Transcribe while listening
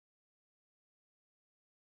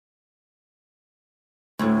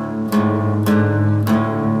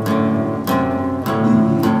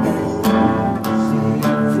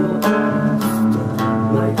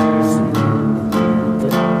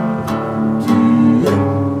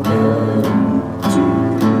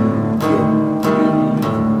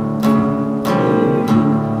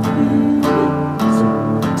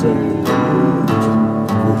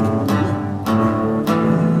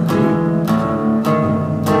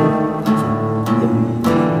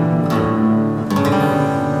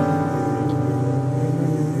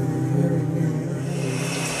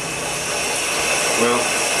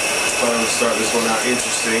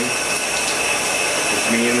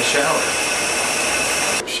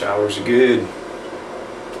shower. Showers are good.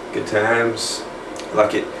 Good times. I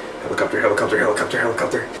like it. Helicopter, helicopter, helicopter,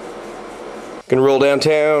 helicopter. Gonna roll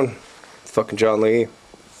downtown. Fucking John Lee.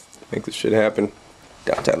 Make this shit happen.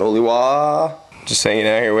 Downtown Oliwa. Just hanging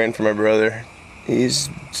out here waiting for my brother. He's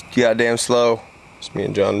goddamn slow. It's me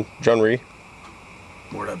and John Ree.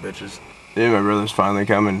 Word up, bitches. Dude, my brother's finally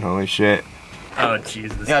coming. Holy shit. Oh,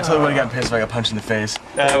 Jesus. Yeah, I totally would have gotten pissed if I got punched in the face.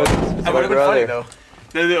 That would have been funny, though.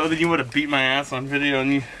 Then you would have beat my ass on video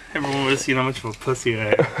and everyone would have seen how much of a pussy I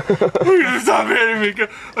am. Stop hitting me.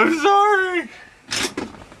 I'm sorry.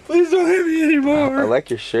 Please don't hit me anymore. I like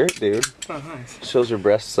your shirt, dude. Oh, nice. Shows your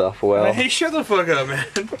breasts off well. Hey, shut the fuck up, man.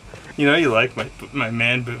 You know you like my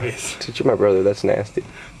man boobies. Teach my brother, that's nasty.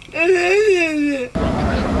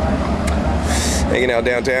 Hanging out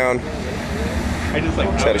downtown. I just like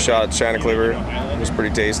Just had a shot at China Clipper. It was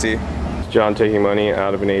pretty tasty. John taking money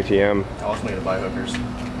out of an ATM. I also need to buy hookers.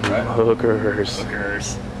 Right? Hookers.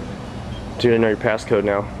 Hookers. Dude, I know your passcode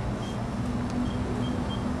now.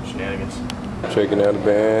 Shenanigans. Checking out a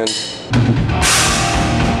band.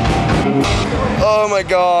 Oh my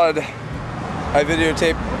god. I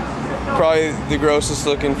videotaped probably the grossest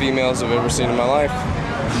looking females I've ever seen in my life.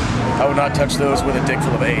 I would not touch those with a dick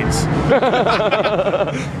full of AIDS.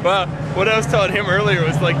 Well, what I was telling him earlier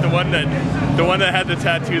was like the one that had the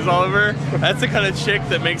tattoos all over. That's the kind of chick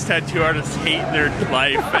that makes tattoo artists hate their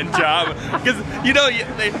life and job. Because you know, you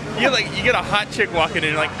get a hot chick walking in,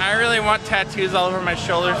 and you're like, I really want tattoos all over my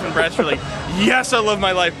shoulders and breasts. You're like, yes, I love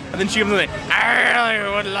my life. And then she comes in like, I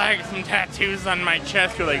really would like some tattoos on my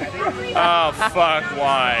chest. You're like, oh fuck,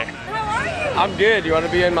 why? I'm good. You want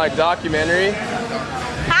to be in my documentary?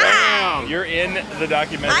 Damn, you're in the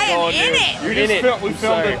documentary. I am in it. You're in it. We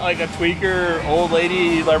filmed like a tweaker old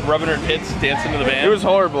lady like rubbing her tits, dancing to the band. It was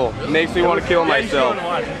horrible. It makes me want to kill myself.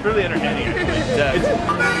 It's really entertaining.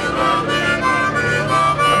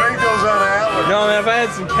 No man, if I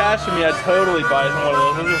had some cash in me, I'd totally buy one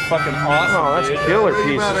of those. Those are fucking awesome. Oh, that's dude. killer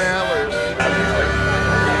pieces.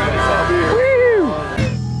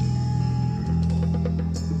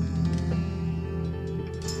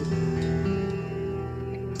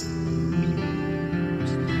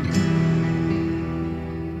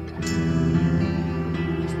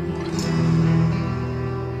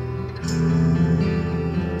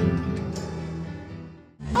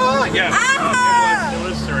 Yeah. Ah! It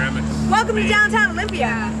was ceramic. Welcome to downtown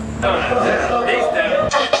Olympia.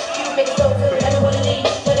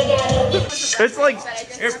 It's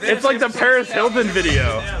like the Paris Hilton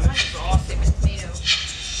video.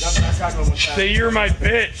 Say you're my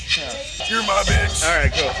bitch. You're my bitch. All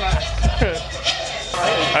right, cool.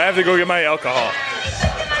 I have to go get my alcohol.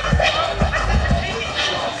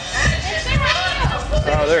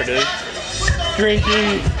 Oh, there it is.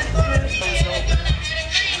 Drinking.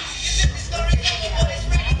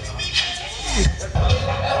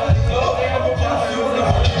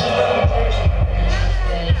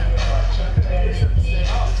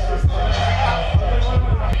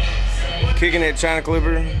 Kicking it, China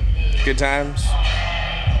Clipper. Good times.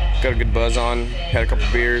 Got a good buzz on. Had a couple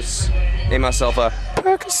beers. Made myself a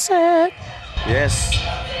Percocet. Yes.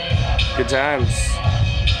 Good times.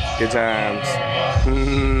 Good times.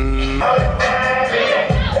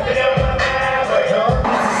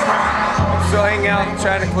 Still hanging out in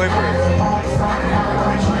China Clipper.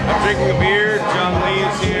 I'm drinking a beer. John Lee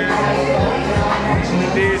is here.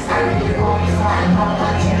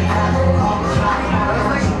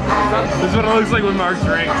 This is what it looks like when Mark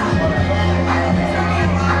drinks.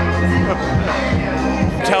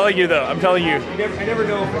 I'm telling you though, I'm telling you. I never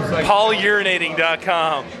know if it's like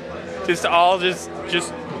Paulurinating.com.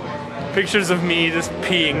 Just pictures of me just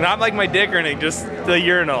peeing. Not like my dick or anything, just the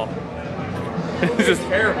urinal. It's just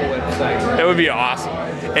terrible website. It would be awesome.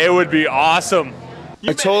 It would be awesome.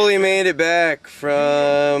 I totally made it back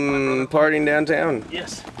from partying downtown.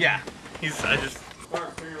 Yes. Yeah. I just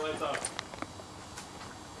Mark, turn your lights off.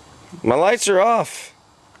 My lights are off.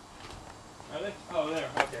 Are they? Oh, there.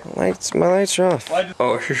 Okay. My lights are off.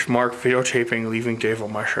 Oh, it's just Mark videotaping leaving Dave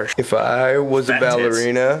on my shirt. If I was a Fat tits.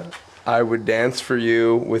 ballerina, I would dance for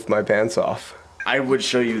you with my pants off. I would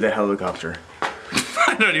show you the helicopter.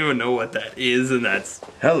 I don't even know what that is, and that's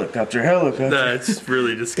Helicopter. that's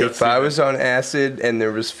really disgusting. If I was on acid and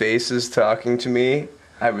there was faces talking to me,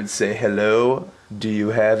 I would say, hello, do you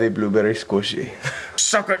have a blueberry squishy?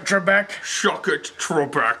 Suck it, Trebek. Shock it,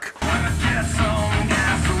 Trebek.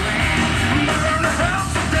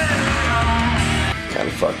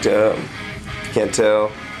 Kinda fucked up. Can't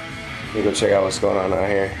tell. Let me go check out what's going on out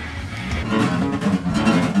here.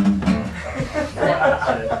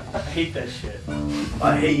 hate that shit.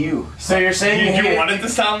 I hate you. So you're saying You want it to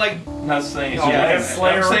sound like... Not saying it. Yeah, I'm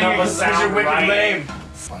Slayer saying it would because sound you're wicked right. lame.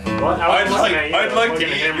 I'd like to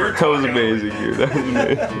eat your... That was amazing, dude. That was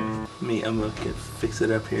amazing. Me, I'm gonna fix it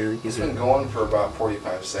up here. It's been going for about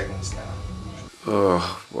 45 seconds now.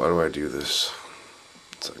 Oh, why do I do this?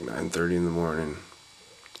 It's like 9:30 in the morning.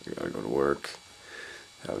 I gotta go to work.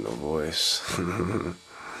 I have no voice.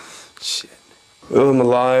 Shit. Well, I'm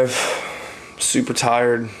alive. Super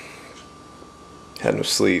tired. Had no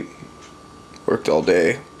sleep. Worked all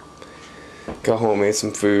day. Got home, ate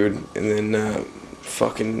some food, and then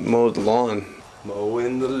fucking mowed the lawn.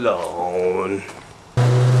 Mowing the lawn.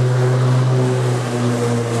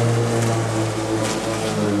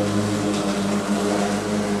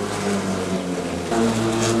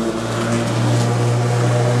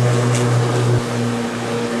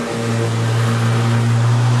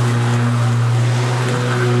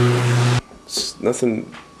 It's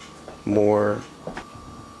nothing more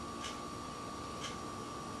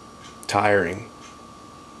tiring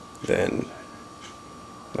than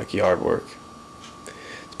like yard work.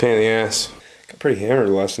 It's a pain in the ass. Got pretty hammered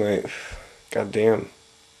last night. God damn.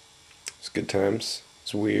 It's good times.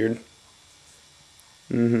 It's weird.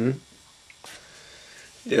 Yeah,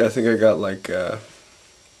 I think I got like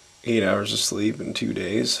 8 hours of sleep in 2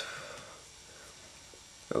 days.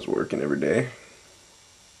 I was working every day.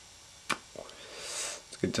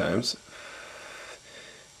 It's good times.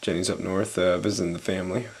 Jenny's up north visiting the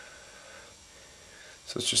family.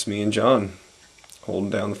 So it's just me and John holding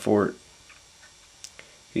down the fort.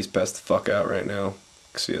 He's passed the fuck out right now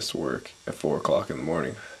because he has to work at 4 o'clock in the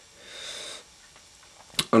morning.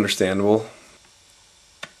 Understandable.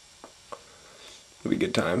 It'll be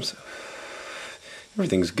good times.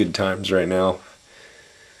 Everything's good times right now.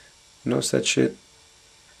 Notice that shit?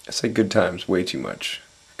 I say good times way too much.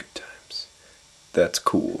 Good times. That's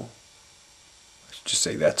cool. I should just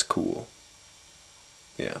say that's cool.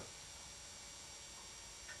 Yeah.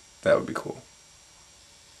 That would be cool.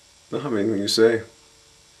 I don't have anything to say.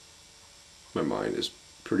 My mind is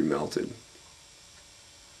pretty melted.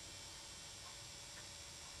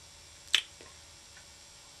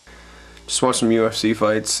 Just watch some UFC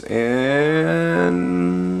fights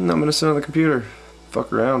and I'm gonna sit on the computer.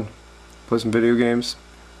 Fuck around. Play some video games.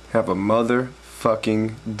 Have a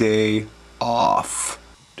motherfucking day off.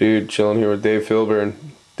 Dude, chilling here with Dave Filburn.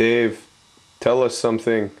 Dave, tell us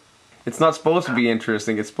something. It's not supposed to be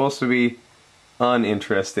interesting, it's supposed to be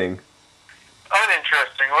uninteresting.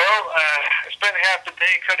 Uninteresting. Well, I spent half the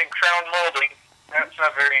day cutting crown molding. That's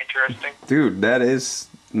not very interesting. Dude, that is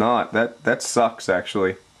not. That sucks,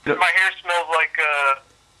 actually. My hair smells like a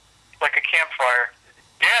campfire.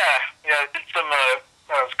 Yeah, I did some, I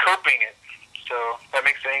was coping it, so that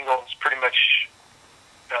makes the angles pretty much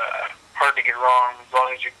hard to get wrong as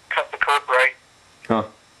long as you cut the cope right. Huh.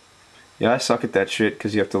 Yeah, I suck at that shit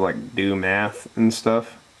because you have to like do math and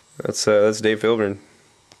stuff. That's Dave Filburn.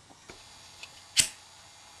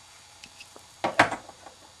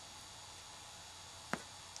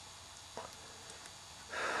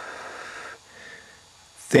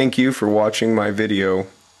 Thank you for watching my video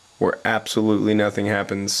where absolutely nothing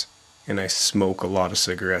happens and I smoke a lot of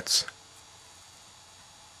cigarettes.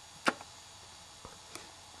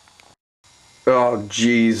 Oh,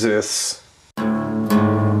 Jesus.